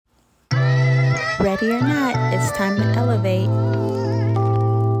Ready or not, it's time to elevate.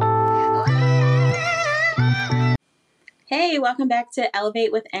 Hey, welcome back to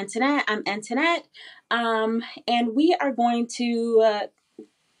Elevate with Antoinette. I'm Antoinette, and we are going to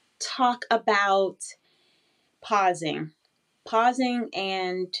talk about pausing. Pausing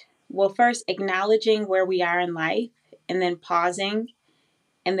and, well, first acknowledging where we are in life, and then pausing,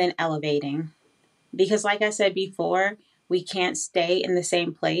 and then elevating. Because like I said before, we can't stay in the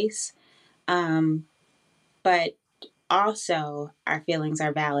same place, but also our feelings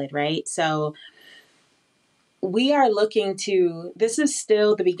are valid, right? So we are looking to, this is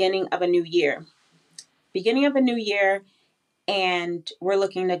still the beginning of a new year. And we're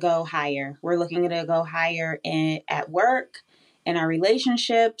looking to go higher. We're looking to go higher at work, in our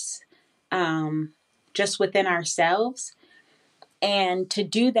relationships, just within ourselves. And to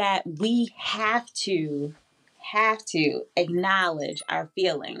do that, we have to acknowledge our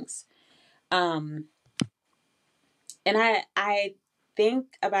feelings. And I think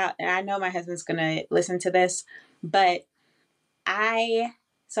about, and I know my husband's going to listen to this, but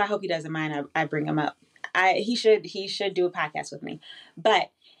so I hope he doesn't mind I bring him up. He should do a podcast with me.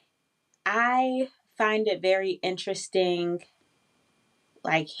 But I find it very interesting,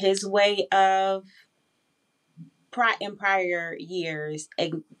 like his way of in prior years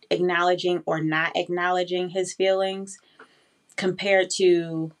acknowledging or not acknowledging his feelings compared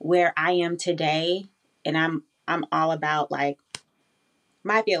to where I am today. And I'm all about like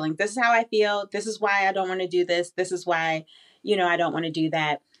my feelings. This is how I feel. This is why I don't want to do this. This is why, I don't want to do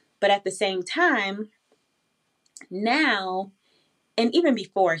that. But at the same time, now, and even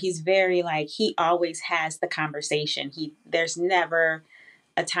before, he's very like, he always has the conversation. There's never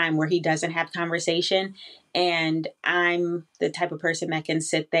a time where he doesn't have conversation. And I'm the type of person that can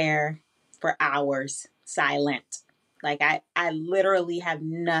sit there for hours silent. Like I literally have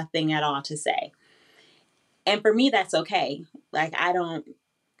nothing at all to say. And for me, that's okay. Like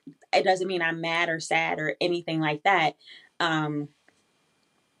it doesn't mean I'm mad or sad or anything like that.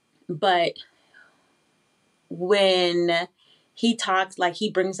 But when he talks, like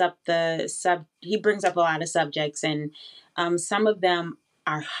he brings up a lot of subjects, and some of them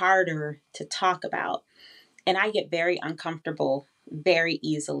are harder to talk about. And I get very uncomfortable very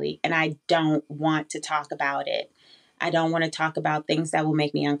easily, and I don't want to talk about it. I don't want to talk about things that will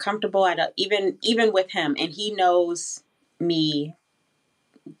make me uncomfortable. I don't even with him, and he knows me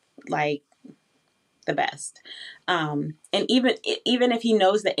like the best. And even if he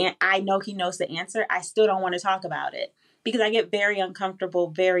knows I know he knows the answer, I still don't want to talk about it because I get very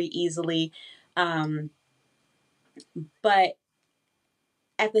uncomfortable very easily. But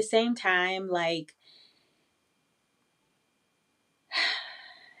at the same time, like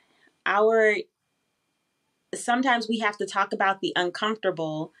sometimes we have to talk about the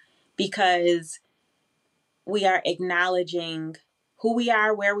uncomfortable because we are acknowledging who we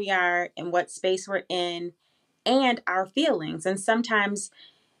are, where we are, and what space we're in, and our feelings. And sometimes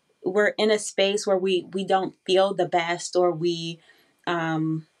we're in a space where we don't feel the best, or we,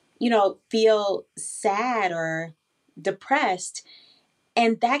 feel sad or depressed.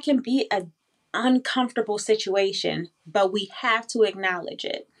 And that can be an uncomfortable situation, but we have to acknowledge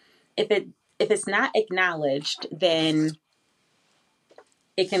it. If it's not acknowledged, then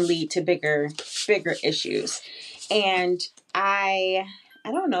it can lead to bigger issues. And I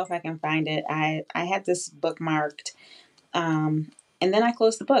don't know if I can find it. I had this bookmarked, and then I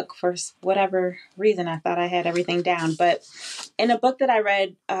closed the book for whatever reason. I thought I had everything down. But in a book that I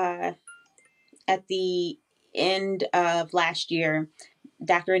read at the end of last year,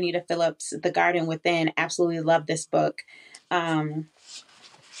 Dr. Anita Phillips, The Garden Within, absolutely loved this book.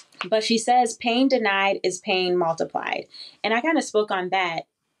 But she says, pain denied is pain multiplied. And I kind of spoke on that,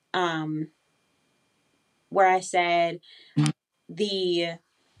 where I said the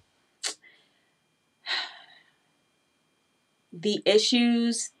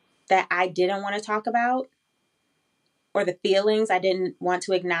issues that I didn't want to talk about, or the feelings I didn't want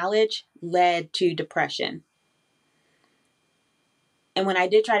to acknowledge, led to depression. And when I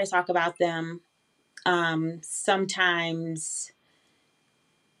did try to talk about them, sometimes,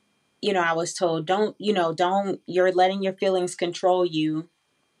 I was told, you're letting your feelings control you.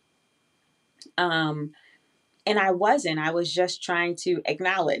 And I wasn't. I was just trying to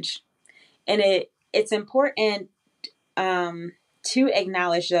acknowledge. And it's important to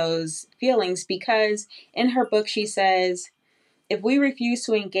acknowledge those feelings, because in her book she says, if we refuse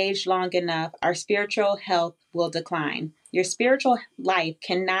to engage long enough, our spiritual health will decline. Your spiritual life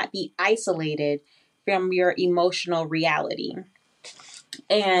cannot be isolated from your emotional reality.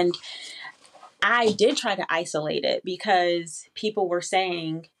 And I did try to isolate it because people were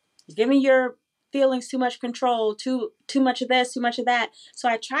saying, give me your feelings, too much control, too much of this, too much of that. So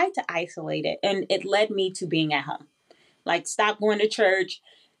I tried to isolate it, and it led me to being at home. Like, stop going to church,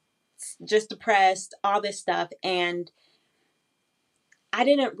 just depressed, all this stuff. And I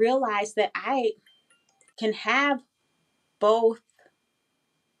didn't realize that I can have both.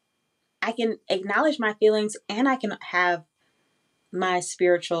 I can acknowledge my feelings and I can have my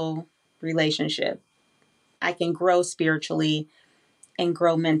spiritual relationship. I can grow spiritually and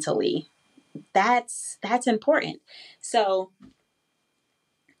grow mentally. That's important. So,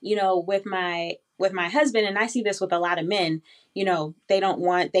 with my husband, and I see this with a lot of men, they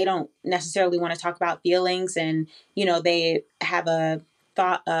don't necessarily want to talk about feelings, and they have a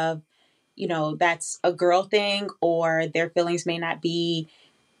thought of, that's a girl thing, or their feelings may not be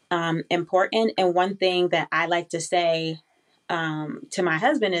important. And one thing that I like to say to my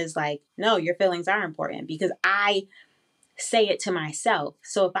husband is like, no, your feelings are important, because I say it to myself.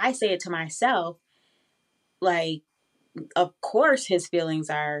 So if I say it to myself, like, of course his feelings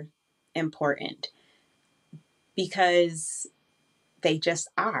are important, because they just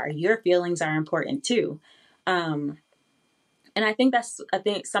are. Your feelings are important too. And I think that's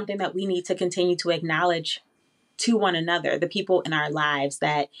something that we need to continue to acknowledge to one another, the people in our lives,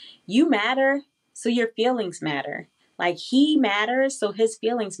 that you matter, so your feelings matter. Like, he matters, so his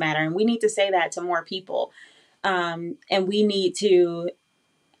feelings matter. And we need to say that to more people. And we need to,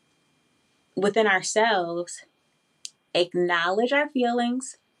 within ourselves, acknowledge our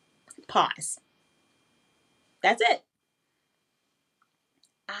feelings, pause. That's it.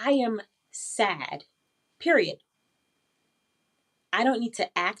 I am sad, period. I don't need to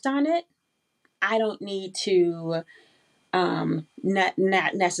act on it. I don't need to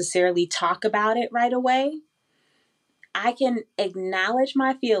not necessarily talk about it right away. I can acknowledge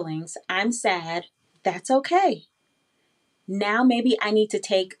my feelings. I'm sad. That's okay. Now maybe I need to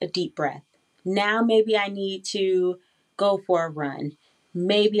take a deep breath. Now maybe I need to go for a run.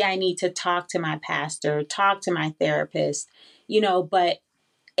 Maybe I need to talk to my pastor, talk to my therapist, but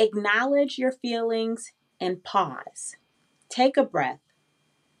acknowledge your feelings and pause. Take a breath.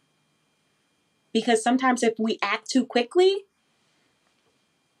 Because sometimes if we act too quickly,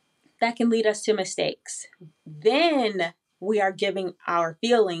 that can lead us to mistakes. Then we are giving our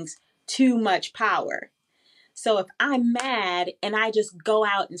feelings too much power. So if I'm mad and I just go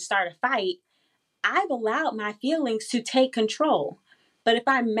out and start a fight, I've allowed my feelings to take control. But if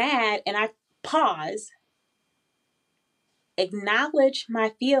I'm mad and I pause, acknowledge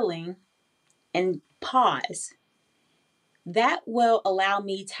my feeling, and pause, that will allow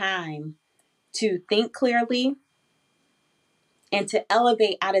me time to think clearly and to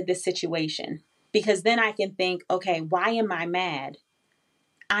elevate out of this situation. Because then I can think, okay, why am I mad?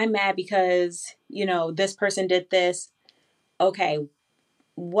 I'm mad because, this person did this. Okay,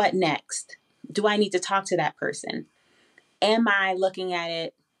 what next? Do I need to talk to that person? Am I looking at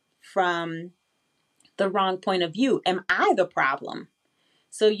it from the wrong point of view? Am I the problem?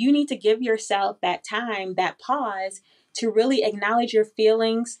 So you need to give yourself that time, that pause, to really acknowledge your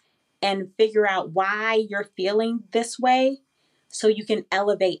feelings and figure out why you're feeling this way so you can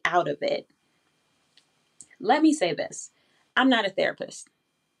elevate out of it. Let me say this. I'm not a therapist.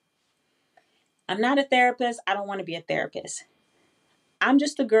 I don't want to be a therapist. I'm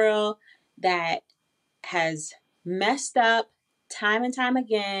just a girl that has messed up time and time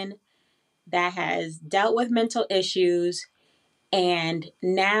again, that has dealt with mental issues, and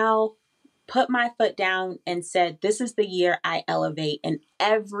now put my foot down and said, this is the year I elevate in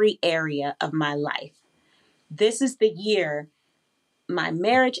every area of my life. This is the year my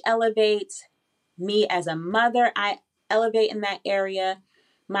marriage elevates, me as a mother, I elevate in that area.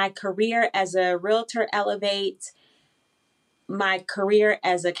 My career as a realtor elevates. My career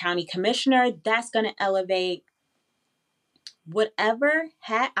as a county commissioner, that's going to elevate. Whatever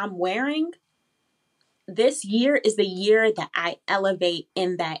hat I'm wearing, this year is the year that I elevate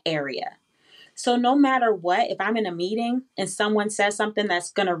in that area. So no matter what, if I'm in a meeting and someone says something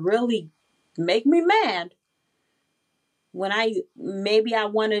that's going to really make me mad, when I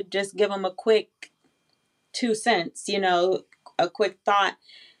want to just give them a quick 2 cents, a quick thought.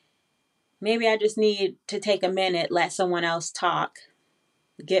 Maybe I just need to take a minute, let someone else talk,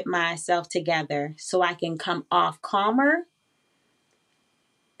 get myself together so I can come off calmer,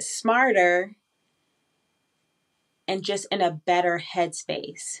 smarter, and just in a better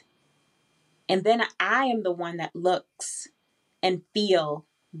headspace. And then I am the one that looks and feel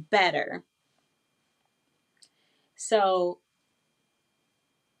better. So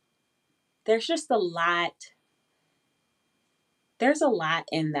there's just a lot. There's a lot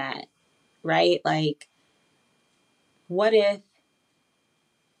in that, right? Like, what if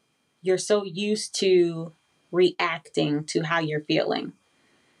you're so used to reacting to how you're feeling.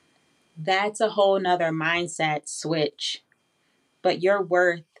 That's a whole nother mindset switch, but you're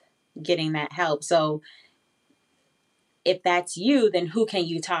worth getting that help. So if that's you, then who can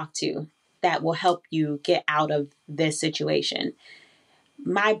you talk to that will help you get out of this situation?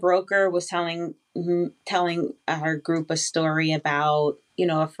 My broker was telling our group a story about,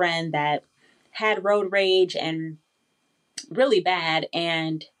 a friend that had road rage and really bad,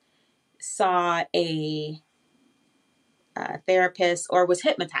 and saw a therapist or was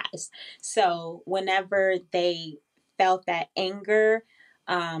hypnotized. So whenever they felt that anger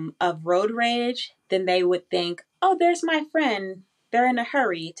of road rage, then they would think, oh, there's my friend. They're in a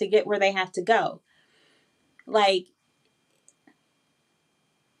hurry to get where they have to go. Like,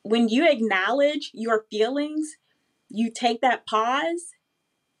 when you acknowledge your feelings, you take that pause,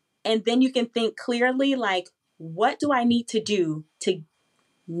 and then you can think clearly, like, what do I need to do to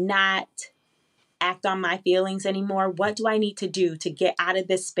not act on my feelings anymore? What do I need to do to get out of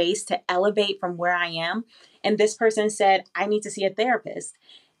this space, to elevate from where I am? And this person said, I need to see a therapist.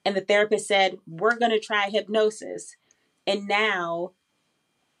 And the therapist said, we're going to try hypnosis. And now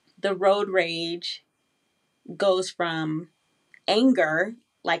the road rage goes from anger,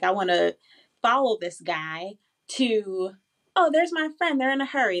 like I want to follow this guy, to, oh, there's my friend. They're in a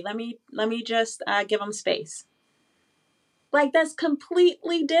hurry. Let me just give them space. Like, that's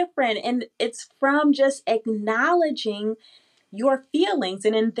completely different. And it's from just acknowledging your feelings.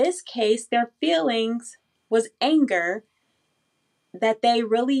 And in this case, their feelings was anger that they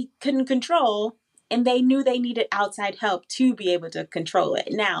really couldn't control. And they knew they needed outside help to be able to control it.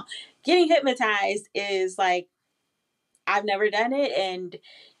 Now, getting hypnotized is like, I've never done it, and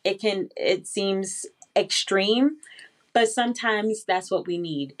it seems extreme, but sometimes that's what we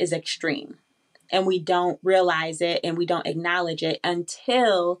need, is extreme. And we don't realize it, and we don't acknowledge it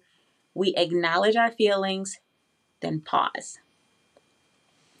until we acknowledge our feelings, then pause.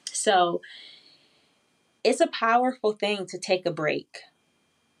 So it's a powerful thing to take a break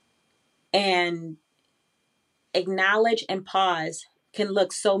and acknowledge, and pause can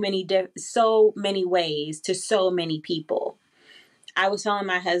look so many ways to so many people. I was telling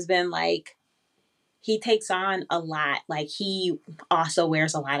my husband, like, he takes on a lot. Like, he also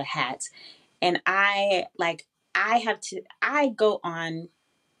wears a lot of hats. And I don't go on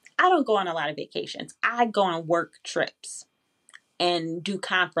a lot of vacations. I go on work trips and do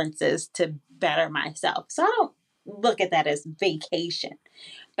conferences to better myself. So I don't look at that as vacation.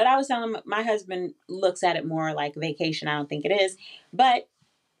 But I was telling him, my husband looks at it more like vacation. I don't think it is. But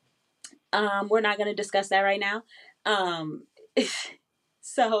we're not going to discuss that right now.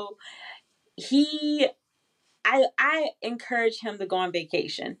 So I encourage him to go on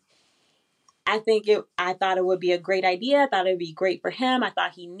vacation. I thought it would be a great idea. I thought it would be great for him. I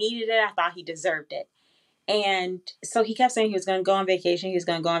thought he needed it. I thought he deserved it. And so he kept saying he was going to go on vacation. He was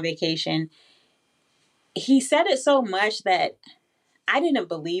going to go on vacation. He said it so much that I didn't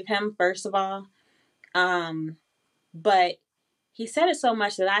believe him, first of all. But he said it so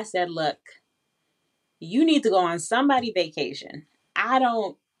much that I said, look, you need to go on somebody vacation. I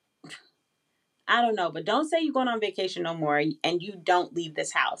don't know, but don't say you're going on vacation no more, and you don't leave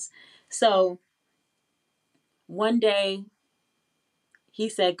this house. So one day he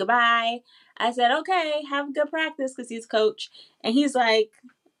said goodbye. I said, okay, have a good practice, because he's coach. And he's like,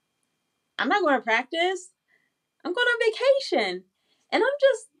 I'm not going to practice. I'm going on vacation. And I'm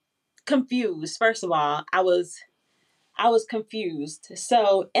just confused. First of all, I was confused.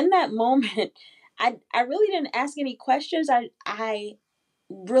 So in that moment, I really didn't ask any questions. I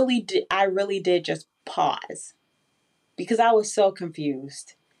really did just pause, because I was so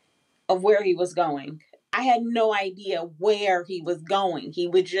confused of where he was going. I had no idea where he was going. He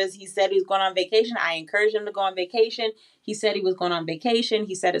said he was going on vacation. I encouraged him to go on vacation. He said he was going on vacation.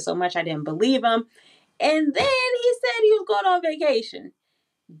 He said it so much I didn't believe him. And then he said he was going on vacation.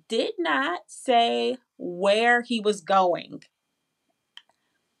 Did not say where he was going.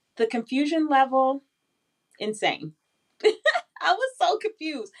 The confusion level, insane. I was so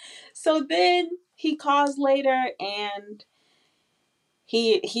confused. So then he calls later, and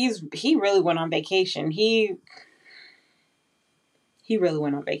he really went on vacation. He really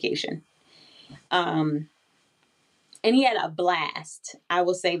went on vacation. And he had a blast. I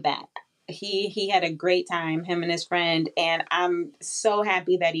will say that. He had a great time, him and his friend, and I'm so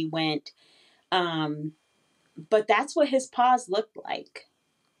happy that he went. But that's what his pause looked like.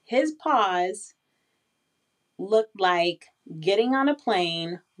 His pause looked like getting on a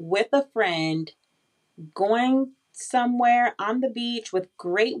plane with a friend, going somewhere on the beach with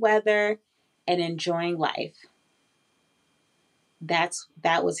great weather, and enjoying life.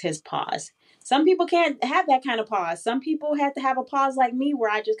 that was his pause. Some people can't have that kind of pause. Some people had to have a pause like me where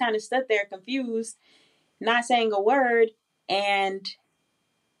I just kind of stood there confused, not saying a word and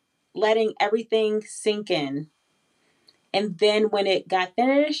letting everything sink in. And then when it got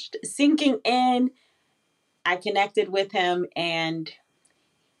finished sinking in, I connected with him and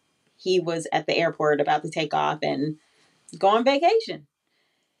he was at the airport about to take off and go on vacation.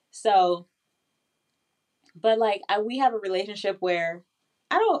 So, but like we have a relationship where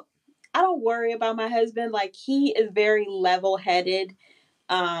I don't I don't worry about my husband. Like he is very level-headed.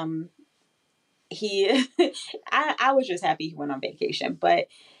 Um he I was just happy he went on vacation, but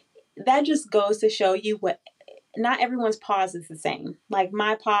that just goes to show you what not everyone's pause is the same. Like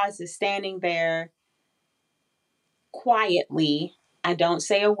my pause is standing there quietly. I don't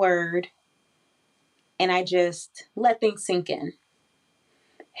say a word and I just let things sink in.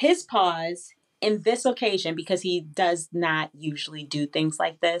 His pause in this occasion, because he does not usually do things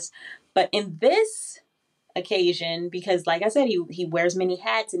like this, but in this occasion, because like I said, he wears many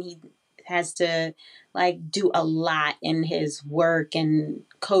hats and he has to like do a lot in his work and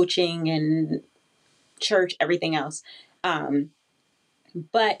coaching and church, everything else.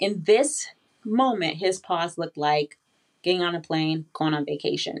 But in this moment, his pause looked like getting on a plane, going on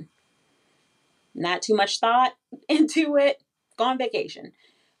vacation. Not too much thought into it, go on vacation.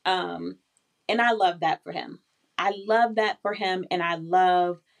 And I love that for him. I love that for him. And I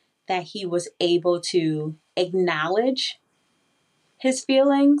love that he was able to acknowledge his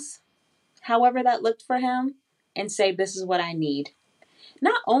feelings, however that looked for him, and say, this is what I need.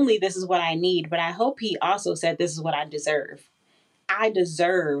 Not only this is what I need, but I hope he also said, this is what I deserve. I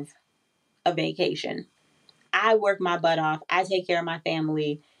deserve a vacation. I work my butt off. I take care of my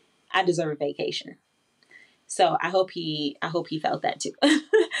family. I deserve a vacation. So I hope he felt that too.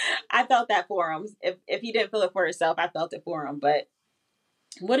 I felt that for him. If he didn't feel it for himself, I felt it for him. But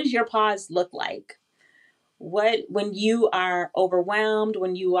what does your pause look like? When you are overwhelmed,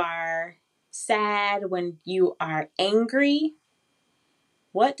 when you are sad, when you are angry,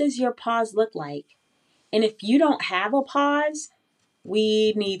 what does your pause look like? And if you don't have a pause,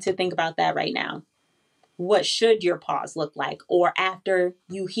 we need to think about that right now. What should your pause look like? Or after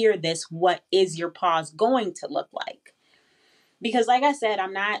you hear this, what is your pause going to look like? Because like I said,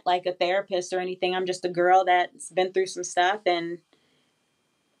 I'm not like a therapist or anything. I'm just a girl that's been through some stuff. And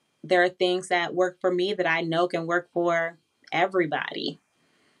there are things that work for me that I know can work for everybody.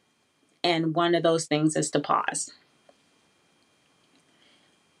 And one of those things is to pause.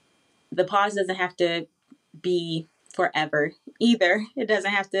 The pause doesn't have to be forever either. It doesn't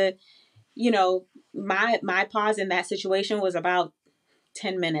have to, my pause in that situation was about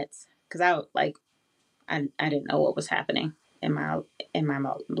 10 minutes because I didn't know what was happening in my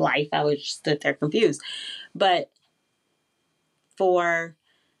life. I was just stood there confused. But for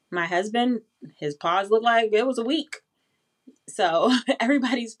my husband, his pause looked like it was a week. So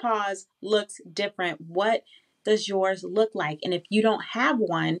everybody's pause looks different. What does yours look like? And if you don't have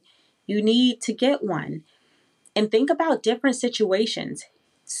one, you need to get one. And think about different situations.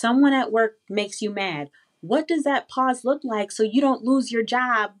 Someone at work makes you mad. What does that pause look like so you don't lose your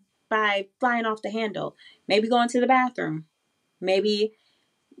job by flying off the handle? Maybe go into the bathroom. Maybe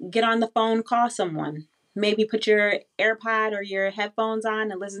get on the phone, call someone. Maybe put your AirPod or your headphones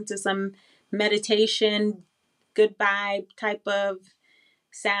on and listen to some meditation, goodbye type of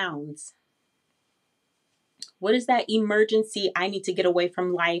sounds. What does that emergency, I need to get away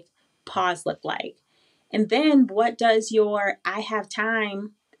from life pause look like? And then what does your I have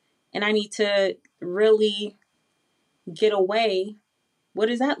time and I need to really get away, what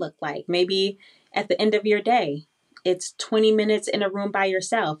does that look like? Maybe at the end of your day, it's 20 minutes in a room by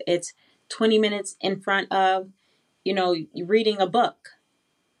yourself. It's 20 minutes in front of, reading a book.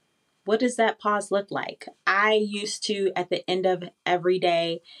 What does that pause look like? I used to, at the end of every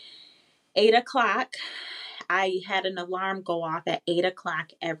day, 8 o'clock, I had an alarm go off at 8 o'clock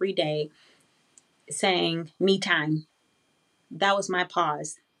every day saying me time. That was my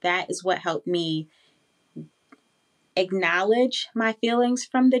pause. That is what helped me acknowledge my feelings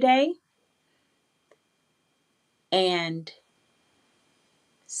from the day and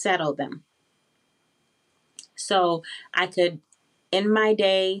settle them. So I could end my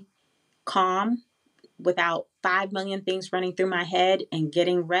day calm without 5 million things running through my head and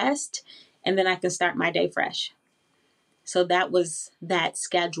getting rest. And then I can start my day fresh. So that was that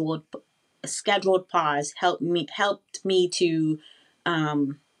scheduled pause helped me to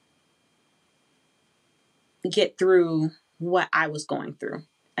get through what I was going through.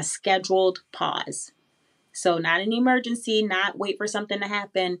 A scheduled pause. So not an emergency, not wait for something to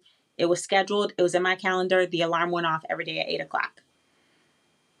happen. It was scheduled. It was in my calendar. The alarm went off every day at 8 o'clock.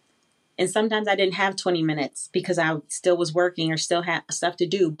 And sometimes I didn't have 20 minutes because I still was working or still had stuff to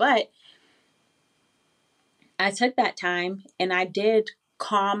do. But I took that time and I did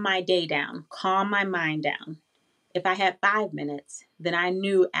calm my day down, calm my mind down. If I had 5 minutes, then I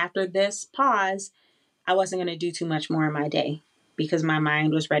knew after this pause, I wasn't going to do too much more in my day because my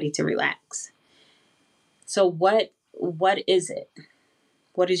mind was ready to relax. So what is it?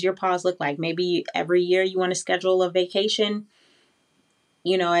 What does your pause look like? Maybe every year you want to schedule a vacation,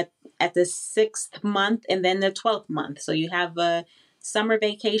 at the 6th month and then the 12th month. So you have a summer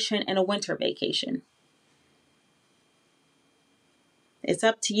vacation and a winter vacation. It's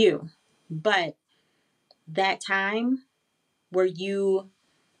up to you. But that time where you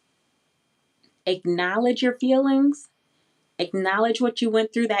acknowledge your feelings, acknowledge what you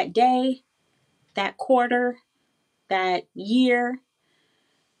went through that day, that quarter, that year.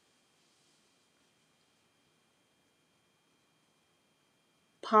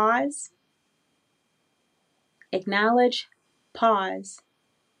 Pause, acknowledge, pause,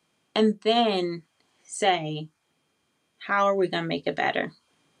 and then say, how are we going to make it better?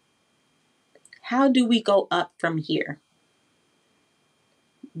 How do we go up from here?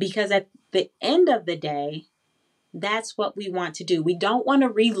 Because at the end of the day, that's what we want to do. We don't want to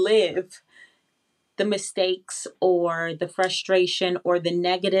relive the mistakes or the frustration or the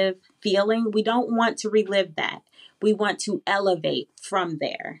negative feeling. We don't want to relive that. We want to elevate from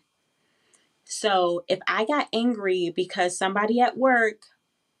there. So if I got angry because somebody at work,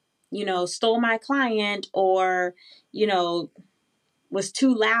 stole my client or, was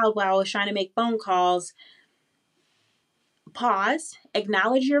too loud while I was trying to make phone calls, pause,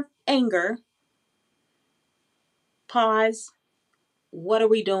 acknowledge your anger, pause. What are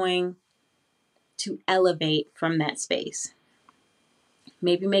we doing to elevate from that space?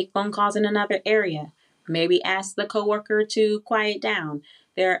 Maybe make phone calls in another area. Maybe ask the coworker to quiet down.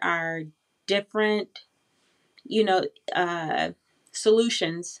 There are different,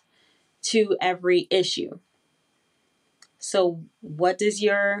 solutions to every issue. So what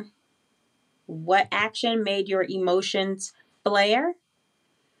action made your emotions flare?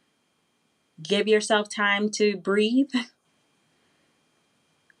 Give yourself time to breathe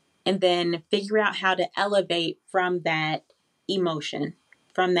and then figure out how to elevate from that emotion,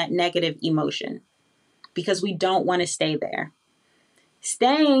 from that negative emotion, because we don't want to stay there.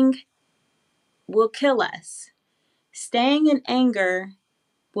 Staying will kill us. Staying in anger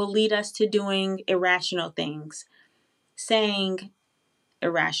will lead us to doing irrational things, saying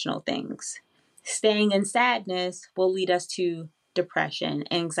irrational things. Staying in sadness will lead us to depression,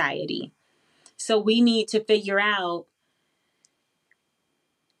 anxiety. So we need to figure out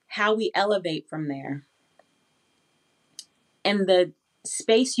how we elevate from there. And the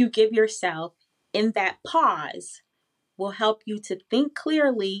space you give yourself in that pause will help you to think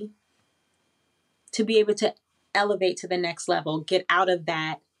clearly, to be able to elevate to the next level, get out of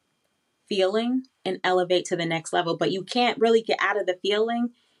that feeling and elevate to the next level. But you can't really get out of the feeling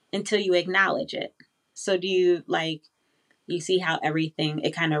until you acknowledge it. So do you see how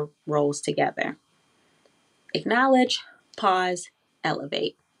it kind of rolls together? Acknowledge, pause,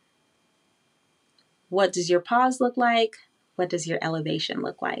 elevate. What does your pause look like? What does your elevation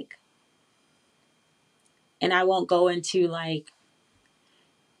look like? And I won't go into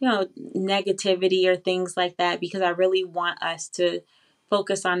negativity or things like that, because I really want us to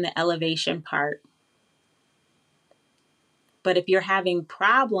focus on the elevation part. But if you're having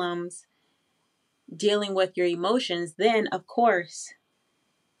problems dealing with your emotions, then of course,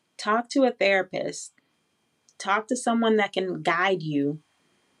 talk to a therapist. Talk to someone that can guide you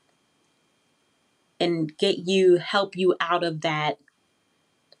and help you out of that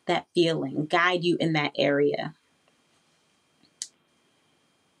feeling, guide you in that area.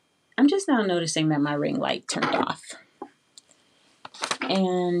 I'm just now noticing that my ring light turned off.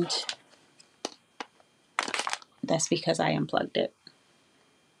 And that's because I unplugged it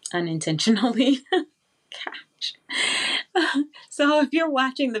unintentionally. Gosh. So if you're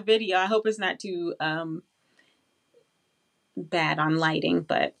watching the video, I hope it's not too bad on lighting,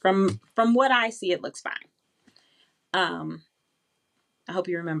 but from what I see, it looks fine. I hope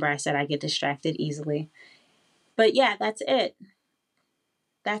you remember I said I get distracted easily. But yeah, that's it.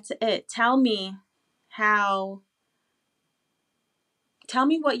 That's it. Tell me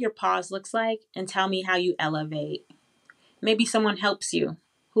what your pause looks like, and tell me how you elevate. Maybe someone helps you.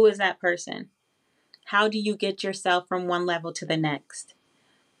 Who is that person? How do you get yourself from one level to the next?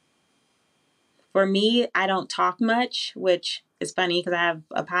 For me, I don't talk much, which is funny because I have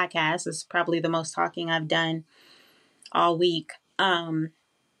a podcast. It's probably the most talking I've done all week.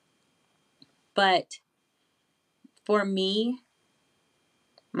 But for me,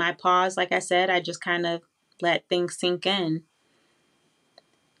 My pause, like I said, I just kind of let things sink in.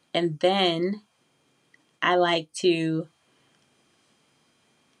 And then I like to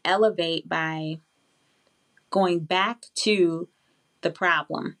elevate by going back to the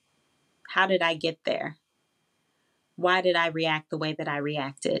problem. How did I get there? Why did I react the way that I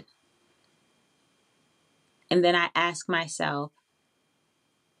reacted? And then I ask myself,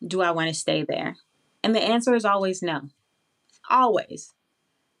 do I want to stay there? And the answer is always no. Always.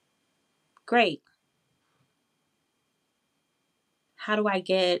 Great.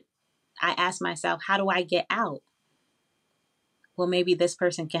 I ask myself, how do I get out? Well, maybe this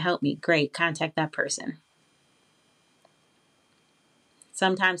person can help me. Great. Contact that person.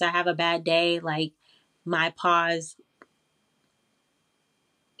 Sometimes I have a bad day, like my pause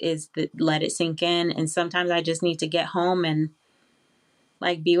is let it sink in. And sometimes I just need to get home and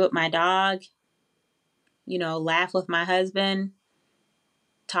like be with my dog, laugh with my husband,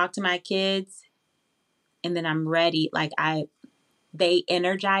 talk to my kids, and then I'm ready. They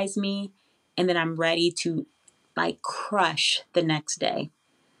energize me, and then I'm ready to like crush the next day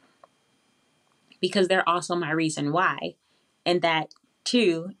because they're also my reason why. And that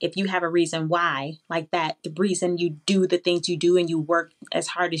too, if you have a reason why, like that, the reason you do the things you do and you work as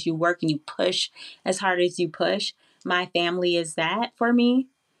hard as you work and you push as hard as you push, my family is that for me.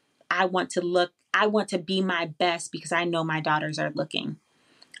 I want to be my best because I know my daughters are looking.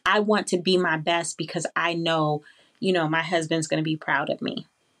 I want to be my best because I know, my husband's going to be proud of me.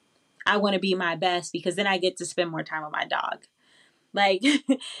 I want to be my best because then I get to spend more time with my dog. Like,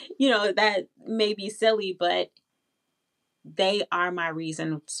 that may be silly, but they are my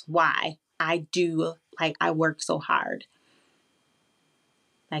reasons why I work so hard.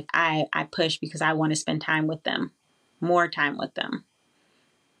 Like I push because I want to spend time with them, more time with them.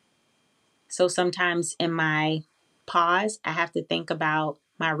 So sometimes in my pause, I have to think about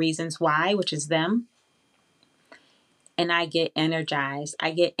my reasons why, which is them. And I get energized.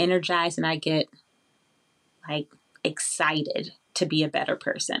 I get energized and I get like excited to be a better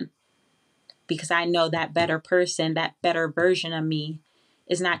person. Because I know that better person, that better version of me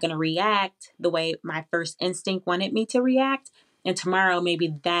is not going to react the way my first instinct wanted me to react. And tomorrow,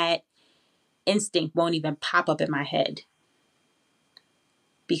 maybe that instinct won't even pop up in my head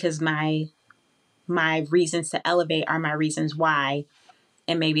because my reasons to elevate are my reasons why,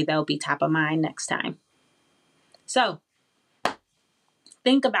 and maybe they'll be top of mind next time. So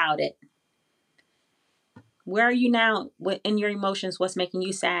think about it. Where are you now in your emotions? What's making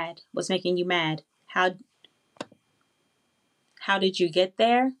you sad? What's making you mad? How did you get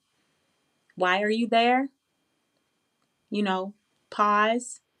there? Why are you there?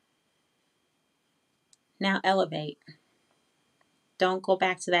 Pause. Now elevate. Don't go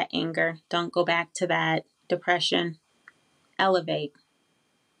back to that anger. Don't go back to that depression. Elevate.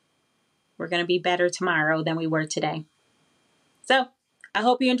 We're going to be better tomorrow than we were today. So I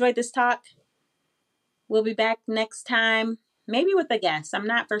hope you enjoyed this talk. We'll be back next time, maybe with a guest. I'm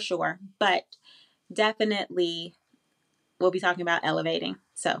not for sure, but definitely we'll be talking about elevating.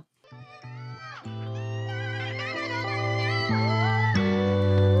 So